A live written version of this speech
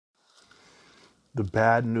The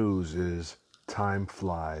bad news is time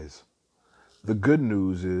flies. The good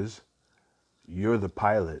news is you're the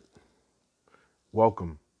pilot.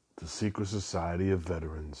 Welcome to Secret Society of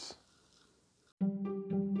Veterans.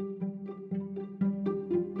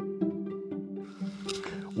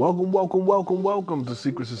 Welcome to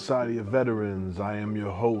Secret Society of Veterans. I am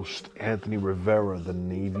your host, Anthony Rivera, the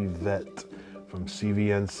Navy vet from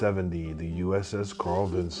CVN 70, the USS Carl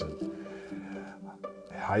Vinson.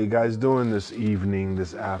 How you guys doing this evening,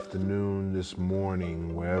 this afternoon, this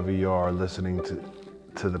morning, wherever you are listening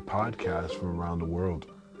to the podcast from around the world?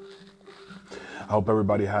 I hope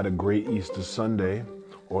everybody had a great Easter Sunday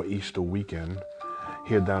or Easter weekend.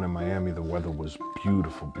 Here down in Miami, the weather was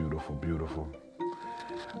beautiful.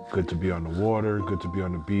 Good to be on the water, good to be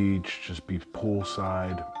on the beach, just be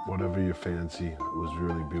poolside, whatever you fancy. It was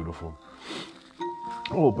really beautiful.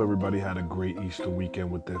 I hope everybody had a great Easter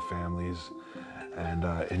weekend with their families and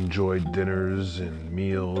enjoyed dinners and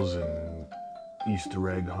meals and Easter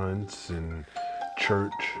egg hunts and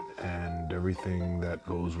church and everything that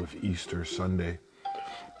goes with Easter Sunday.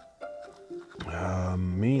 I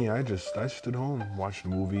stood home, watched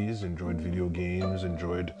movies, enjoyed video games,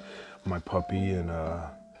 enjoyed my puppy, and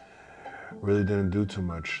really didn't do too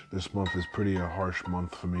much. This month is pretty a harsh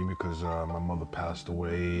month for me because my mother passed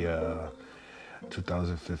away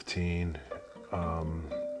 2015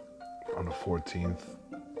 on the 15th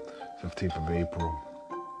of April.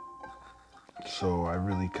 So I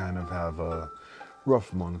really kind of have a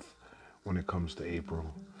rough month when it comes to April.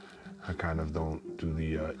 I kind of don't do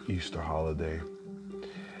the Easter holiday.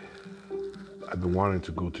 I've been wanting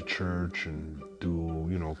to go to church and do,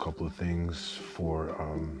 a couple of things for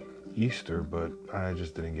Easter, but I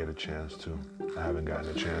just didn't get a chance to. I haven't gotten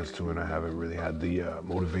a chance to, and I haven't really had the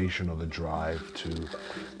motivation or the drive to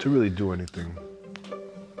really do anything.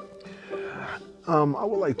 I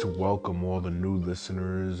would like to welcome all the new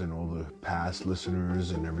listeners and all the past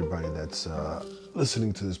listeners and everybody that's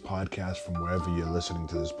listening to this podcast from wherever you're listening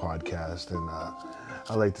to this podcast. And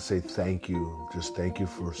I'd like to say thank you. Just thank you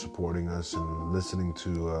for supporting us and listening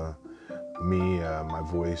to me, my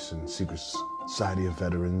voice, and Secret Society of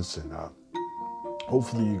Veterans. And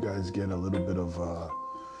hopefully you guys get a little bit of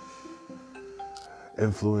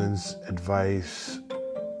influence, advice,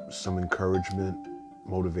 some encouragement,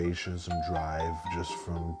 motivation, some drive just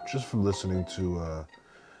from listening to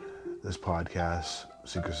this podcast,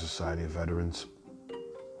 Secret Society of Veterans.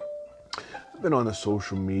 I've been on the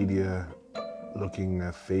social media looking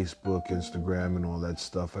at Facebook, Instagram, and all that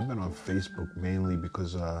stuff. I've been on Facebook mainly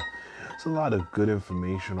because there's a lot of good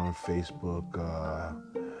information on Facebook.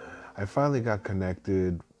 I finally got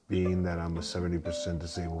connected, being that I'm a 70%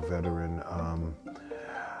 disabled veteran.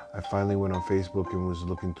 I finally went on Facebook and was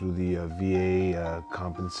looking through the VA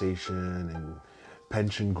compensation and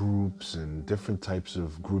pension groups and different types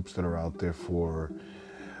of groups that are out there for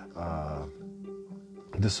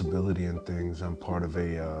disability and things. I'm part of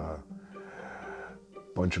a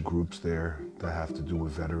bunch of groups there that have to do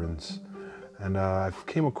with veterans. And I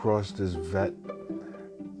came across this vet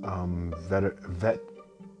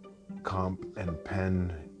comp and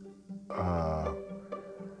pen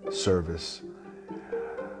service.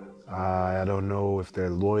 I don't know if they're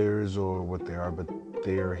lawyers or what they are, but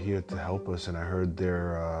they are here to help us. And I heard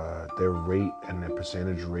their rate and their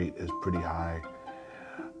percentage rate is pretty high,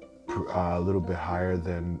 a little bit higher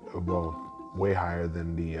than, way higher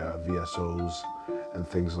than the VSOs and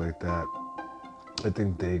things like that. I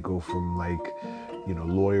think they go from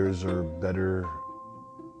lawyers are better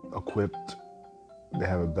equipped, they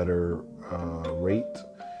have a better rate,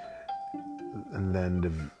 and then the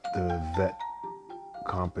vet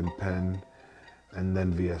comp and pen, and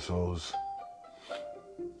then VSOs.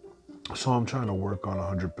 So I'm trying to work on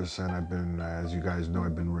 100%. I've been, as you guys know,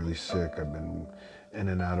 I've been really sick. I've been in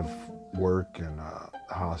and out of work and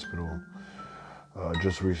hospital.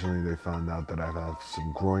 Just recently they found out that I've had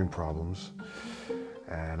some groin problems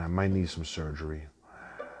and I might need some surgery.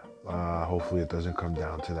 Hopefully it doesn't come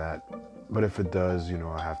down to that. But if it does,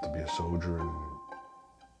 I have to be a soldier and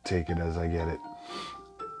take it as I get it.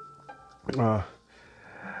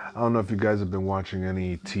 I don't know if you guys have been watching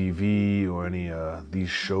any TV or any these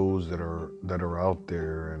shows that are out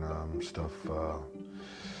there and stuff.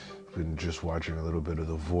 Been just watching a little bit of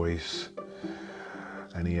The Voice.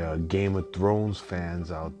 Any Game of Thrones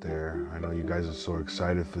fans out there? I know you guys are so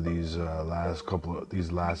excited for these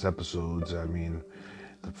last episodes. I mean,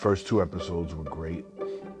 the first 2 episodes were great.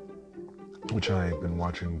 Which I've been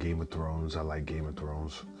watching Game of Thrones. I like Game of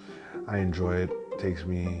Thrones. I enjoy it. It takes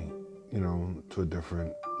me, to a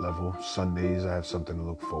different level. Sundays, I have something to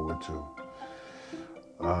look forward to.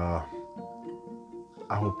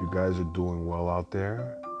 I hope you guys are doing well out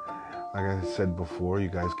there. Like I said before, you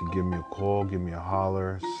guys can give me a call, give me a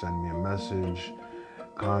holler, send me a message,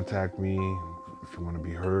 contact me if you want to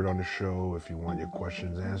be heard on the show, if you want your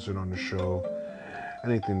questions answered on the show,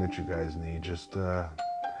 anything that you guys need, just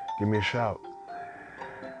give me a shout.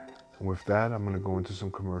 And with that, I'm going to go into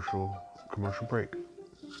some commercial break.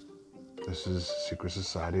 This is Secret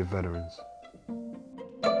Society of Veterans.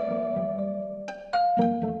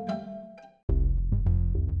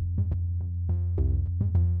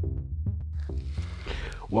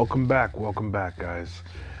 Welcome back, guys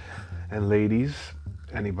and ladies,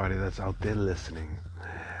 anybody that's out there listening.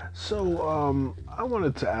 So, I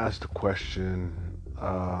wanted to ask the question,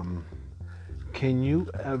 can you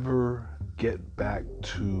ever get back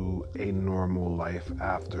to a normal life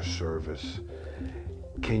after service?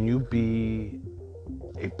 Can you be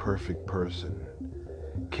a perfect person?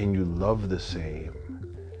 Can you love the same?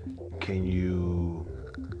 Can you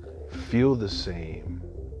feel the same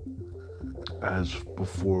as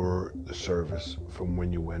before the service from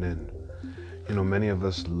when you went in? You know, many of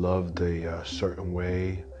us loved a certain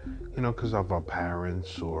way, you know, because of our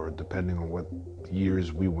parents, or depending on what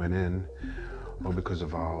years we went in, or because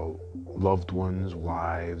of our loved ones,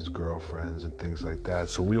 wives, girlfriends, and things like that.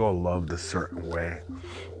 So we all loved a certain way.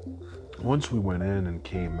 Once we went in and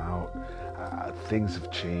came out, things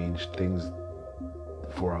have changed. Things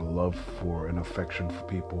for our love for and affection for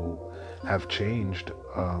people have changed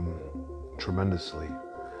tremendously.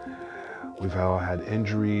 We've all had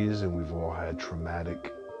injuries, and we've all had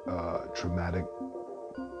traumatic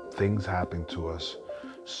things happen to us.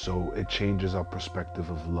 So it changes our perspective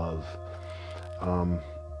of love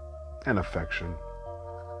and affection.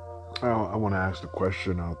 I want to ask the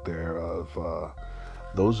question out there of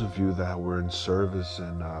those of you that were in service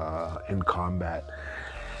and in combat.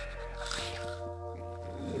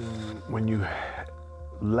 When you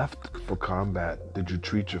left for combat, did you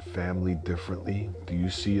treat your family differently? Do you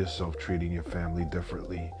see yourself treating your family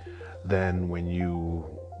differently than when you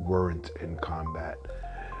weren't in combat?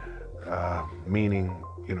 Meaning,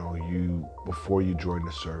 you know, before you joined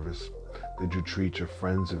the service, did you treat your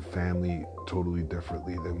friends and family totally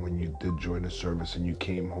differently than when you did join the service and you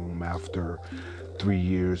came home after 3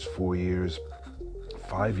 years, 4 years,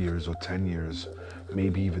 5 years, or 10 years,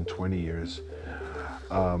 maybe even 20 years?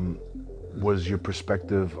 Was your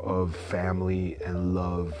perspective of family and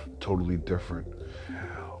love totally different?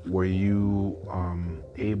 Were you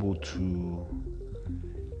able to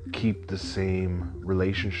keep the same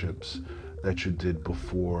relationships that you did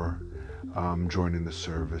before joining the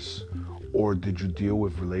service? Or did you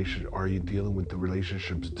are you dealing with the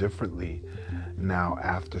relationships differently now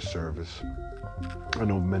after service? I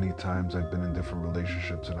know many times I've been in different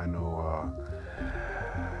relationships, and I know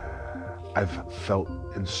I've felt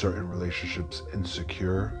in certain relationships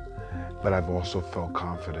insecure, but I've also felt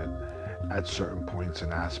confident at certain points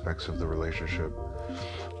and aspects of the relationship.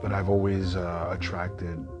 But I've always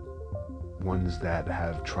attracted ones that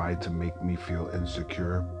have tried to make me feel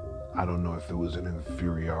insecure. I don't know if it was an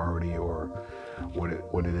inferiority or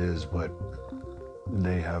what it is, but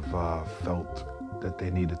they have felt that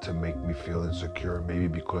they needed to make me feel insecure, maybe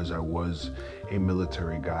because I was a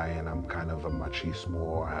military guy and I'm kind of a machismo,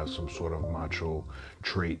 or I have some sort of macho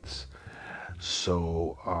traits.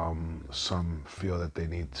 So some feel that they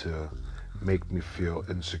need to make me feel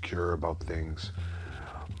insecure about things.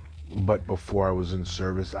 But before I was in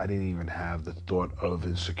service, I didn't even have the thought of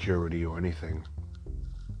insecurity or anything.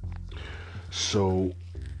 So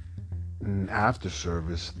after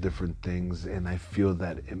service, different things, and I feel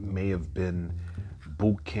that it may have been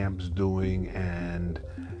boot camps doing and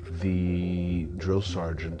the drill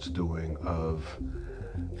sergeants doing of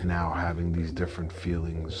now having these different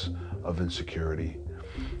feelings of insecurity.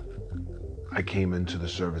 I came into the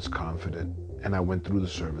service confident, and I went through the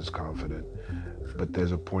service confident, but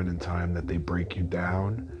there's a point in time that they break you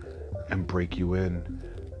down and break you in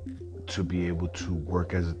to be able to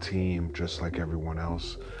work as a team just like everyone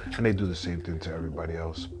else, and they do the same thing to everybody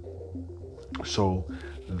else. So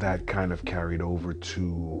that kind of carried over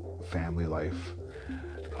to family life,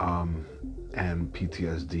 and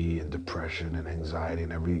PTSD and depression and anxiety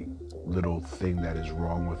and every little thing that is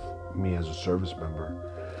wrong with me as a service member.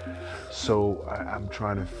 So I'm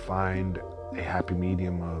trying to find a happy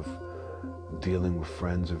medium of dealing with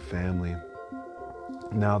friends and family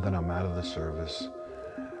now that I'm out of the service,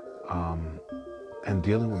 and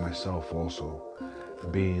dealing with myself also,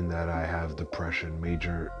 being that I have depression,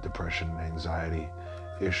 major depression and anxiety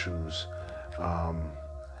issues,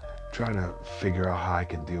 trying to figure out how I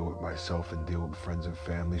can deal with myself and deal with friends and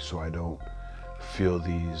family so I don't feel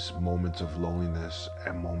these moments of loneliness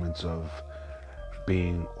and moments of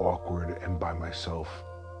being awkward and by myself.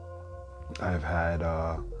 I've had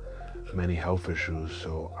many health issues,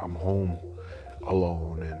 so I'm home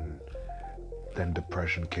alone, and then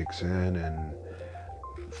depression kicks in and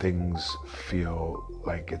things feel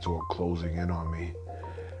like it's all closing in on me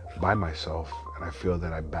by myself, and I feel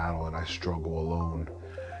that I battle and I struggle alone.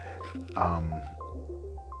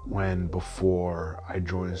 When before I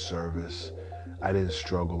joined service, I didn't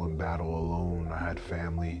struggle and battle alone. I had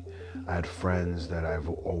family, I had friends that I've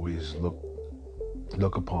always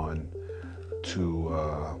look upon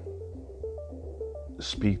to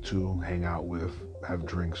speak to, hang out with, have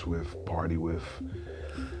drinks with, party with,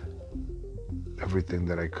 everything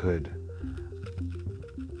that I could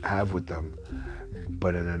have with them.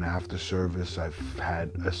 But in an after service, I've had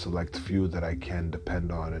a select few that I can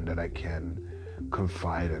depend on and that I can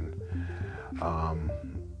confide in.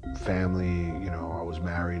 Family, I was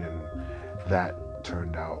married, and that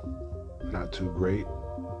turned out not too great,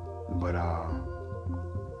 but I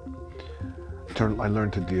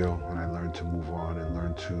learned to deal, and I learned to move on, and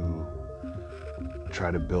learned to try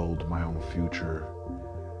to build my own future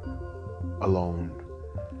alone,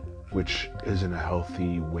 which isn't a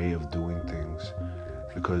healthy way of doing things,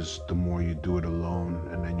 because the more you do it alone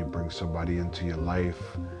and then you bring somebody into your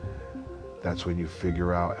life, that's when you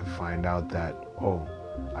figure out and find out that, oh,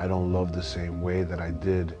 I don't love the same way that I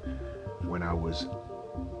did when I was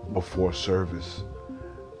before service.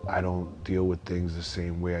 I don't deal with things the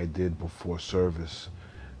same way I did before service.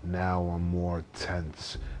 Now I'm more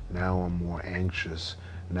tense. Now I'm more anxious.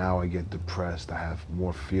 Now I get depressed. I have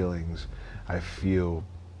more feelings. I feel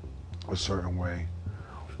a certain way.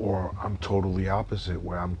 Or I'm totally opposite,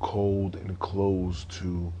 where I'm cold and closed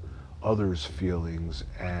to others' feelings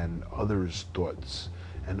and others' thoughts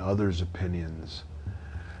and others' opinions,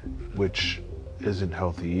 which isn't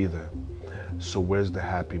healthy either. So where's the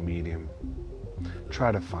happy medium?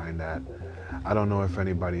 Try to find that. I don't know if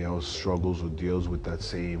anybody else struggles or deals with that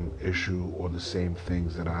same issue or the same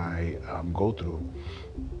things that I go through.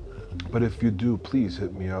 But if you do, please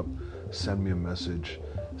hit me up, send me a message,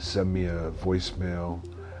 send me a voicemail.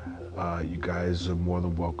 You guys are more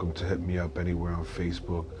than welcome to hit me up anywhere on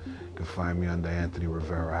Facebook. You can find me under Anthony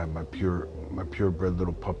Rivera. I have my purebred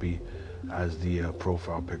little puppy as the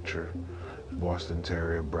profile picture. Boston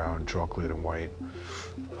Terrier, brown, chocolate, and white.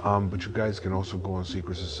 But you guys can also go on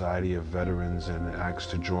Secret Society of Veterans and ask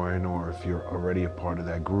to join, or if you're already a part of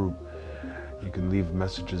that group, you can leave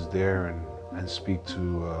messages there and speak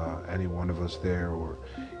to any one of us there, or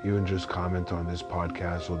even just comment on this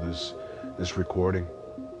podcast or this recording.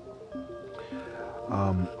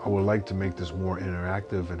 I would like to make this more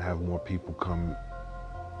interactive and have more people come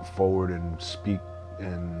forward and speak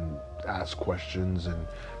and ask questions, and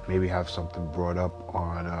maybe have something brought up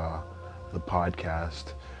on the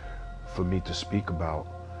podcast for me to speak about.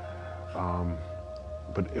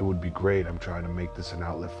 But it would be great. I'm trying to make this an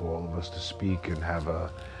outlet for all of us to speak and have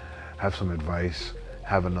some advice,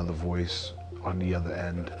 have another voice on the other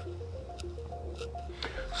end.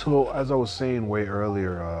 So as I was saying way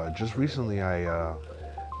earlier, just recently I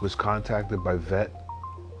was contacted by Vet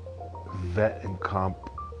and Comp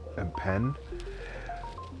and Pen,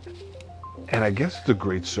 and I guess it's a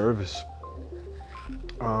great service.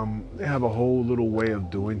 They have a whole little way of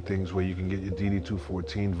doing things where you can get your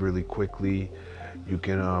DD-214 really quickly. You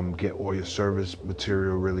can get all your service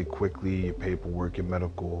material really quickly, your paperwork, your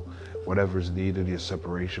medical, whatever's needed, your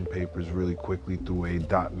separation papers really quickly through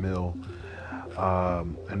a .mil.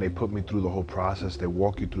 And they put me through the whole process. They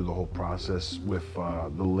walk you through the whole process with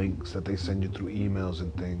the links that they send you through emails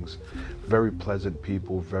and things. Very pleasant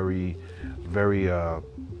people, very, very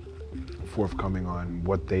forthcoming on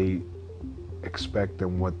what they expect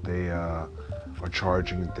and what they are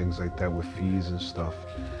charging and things like that with fees and stuff.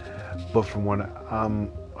 But from what I'm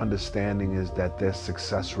understanding is that their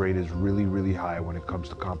success rate is really, really high when it comes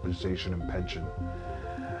to compensation and pension.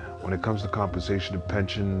 When it comes to compensation and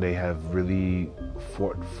pension, they have really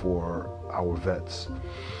fought for our vets.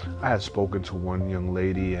 I had spoken to one young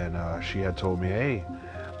lady, and she had told me, hey,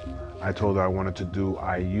 I told her I wanted to do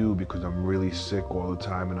IU because I'm really sick all the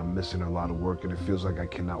time and I'm missing a lot of work, and it feels like I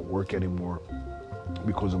cannot work anymore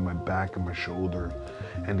because of my back and my shoulder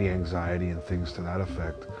and the anxiety and things to that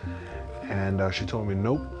effect. And she told me,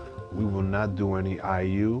 nope, we will not do any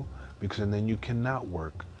IU because then you cannot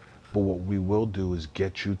work. But what we will do is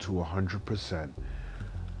get you to 100%.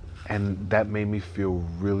 And that made me feel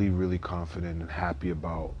really, really confident and happy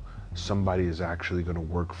about somebody is actually going to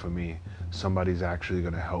work for me. Somebody's actually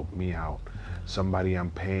going to help me out. Somebody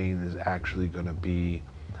I'm paying is actually going to be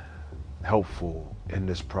helpful in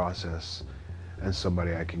this process, and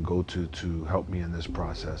somebody I can go to help me in this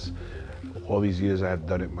process. All these years I've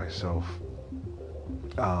done it myself.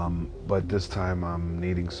 But this time I'm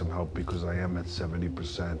needing some help because I am at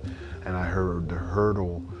 70%, and I heard the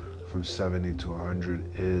hurdle from 70 to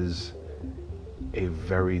 100 is a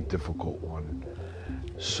very difficult one.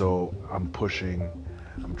 So I'm pushing,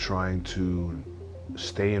 I'm trying to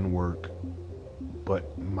stay in work,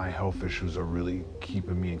 but my health issues are really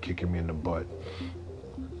keeping me and kicking me in the butt.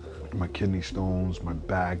 My kidney stones, my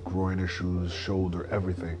back, groin issues, shoulder,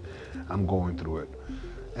 everything. I'm going through it.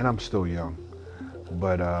 And I'm still young,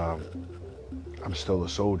 but I'm still a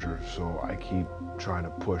soldier, so I keep trying to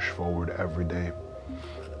push forward every day.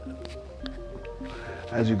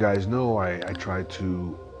 As you guys know, I try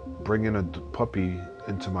to bring in a puppy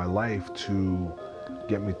into my life to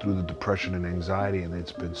get me through the depression and anxiety, and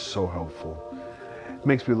it's been so helpful. It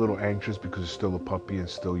makes me a little anxious because it's still a puppy and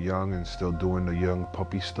still young and still doing the young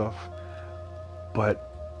puppy stuff.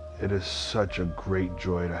 But it is such a great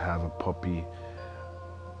joy to have a puppy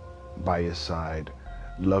by your side,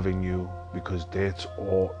 loving you, because that's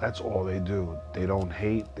all they do. They don't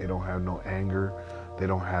hate, they don't have no anger, they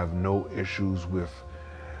don't have no issues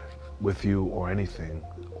with you or anything.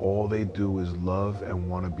 All they do is love and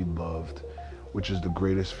want to be loved, which is the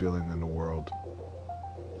greatest feeling in the world.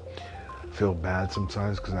 Feel bad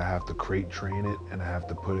sometimes because I have to crate train it and I have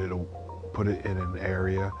to put it in an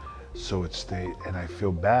area so it stays, and I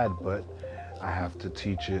feel bad, but I have to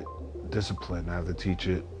teach it discipline, I have to teach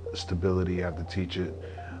it stability, I have to teach it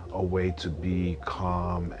a way to be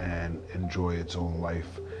calm and enjoy its own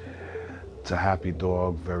life. It's a happy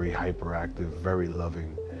dog, very hyperactive, very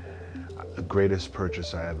loving. The greatest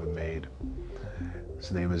purchase I ever made.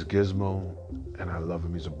 His name is Gizmo, and I love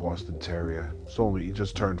him. He's a Boston Terrier. He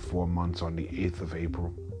just turned 4 months on the 8th of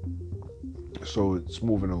April. So it's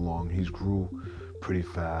moving along. He's grew pretty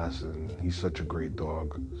fast, and he's such a great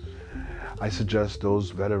dog. I suggest those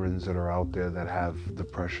veterans that are out there that have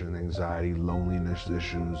depression, anxiety, loneliness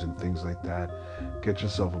issues, and things like that, get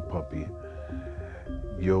yourself a puppy.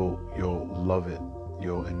 You'll love it.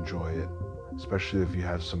 You'll enjoy it, especially if you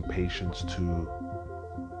have some patience to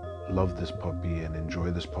love this puppy and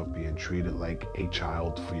enjoy this puppy and treat it like a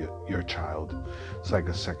child for your child. It's like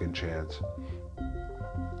a second chance.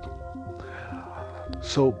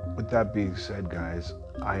 So with that being said, guys,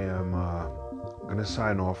 I am gonna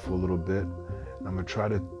sign off for a little bit. I'm gonna try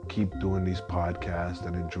to keep doing these podcasts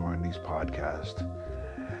and enjoying these podcasts.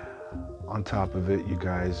 On top of it, you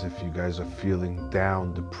guys, if you guys are feeling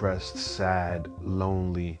down, depressed, sad,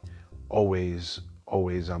 lonely, always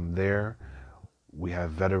I'm there. We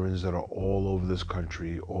have veterans that are all over this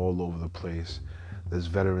country, all over the place. There's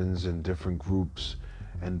veterans in different groups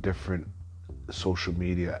and different social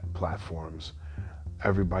media platforms.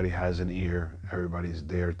 Everybody has an ear. Everybody's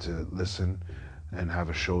there to listen and have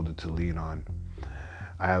a shoulder to lean on.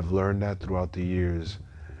 I have learned that throughout the years.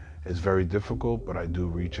 It's very difficult, but I do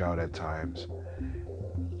reach out at times.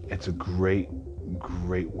 It's a great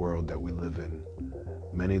world that we live in.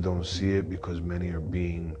 Many don't see it because many are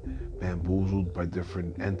being bamboozled by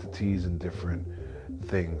different entities and different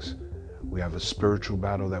things. We have a spiritual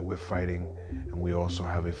battle that we're fighting, and we also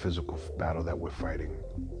have a physical battle that we're fighting.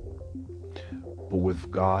 But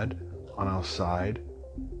with God on our side,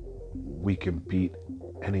 we can beat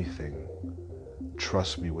anything.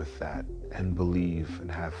 Trust me with that, and believe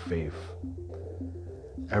and have faith.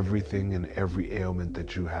 Everything and every ailment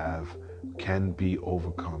that you have can be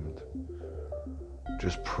overcome.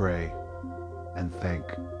 Just pray and thank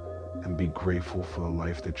and be grateful for the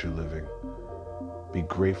life that you're living. Be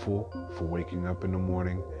grateful for waking up in the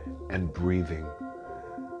morning and breathing.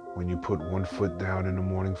 When you put one foot down in the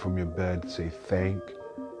morning from your bed, say thank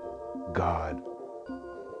God.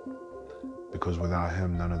 Because without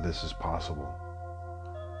Him, none of this is possible.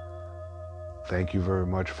 Thank you very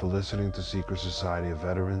much for listening to Secret Society of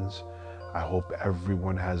Veterans. I hope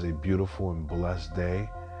everyone has a beautiful and blessed day.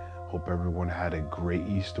 Hope everyone had a great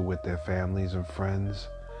Easter with their families and friends.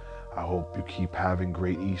 I hope you keep having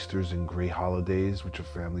great Easters and great holidays with your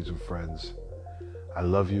families and friends. I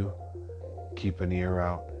love you. Keep an ear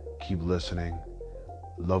out. Keep listening.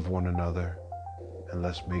 Love one another. And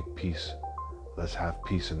let's make peace. Let's have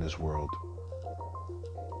peace in this world.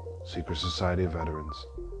 Secret Society of Veterans.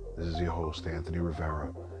 This is your host, Anthony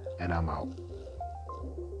Rivera, and I'm out.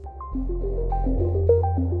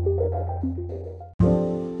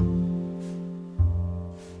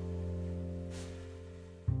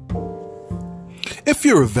 If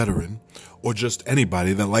you're a veteran, or just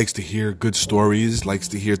anybody that likes to hear good stories, likes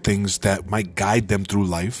to hear things that might guide them through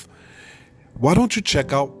life, why don't you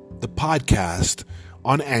check out the podcast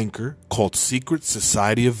on Anchor called Secret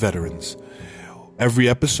Society of Veterans? Every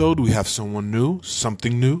episode, we have someone new,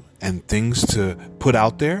 something new, and things to put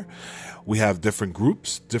out there. We have different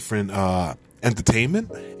groups, different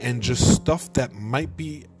entertainment, and just stuff that might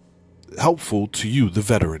be helpful to you, the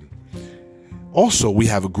veteran. Also, we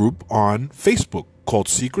have a group on Facebook called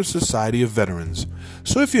Secret Society of Veterans.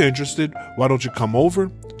 So if you're interested, why don't you come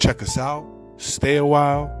over, check us out, stay a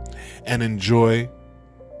while, and enjoy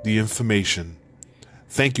the information.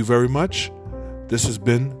 Thank you very much. This has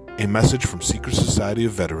been a message from Secret Society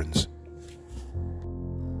of Veterans.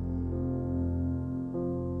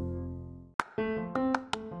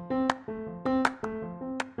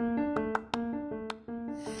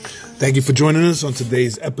 Thank you for joining us on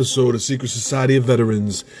today's episode of Secret Society of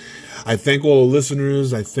Veterans. I thank all the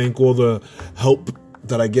listeners. I thank all the help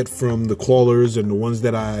that I get from the callers and the ones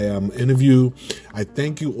that I interview. I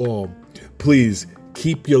thank you all. Please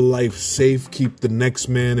keep your life safe. Keep the next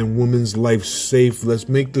man and woman's life safe. Let's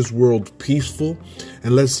make this world peaceful.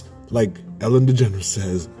 And let's, like Ellen DeGeneres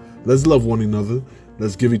says, let's love one another.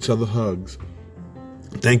 Let's give each other hugs.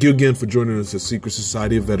 Thank you again for joining us at Secret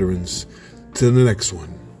Society of Veterans. Till the next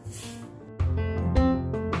one.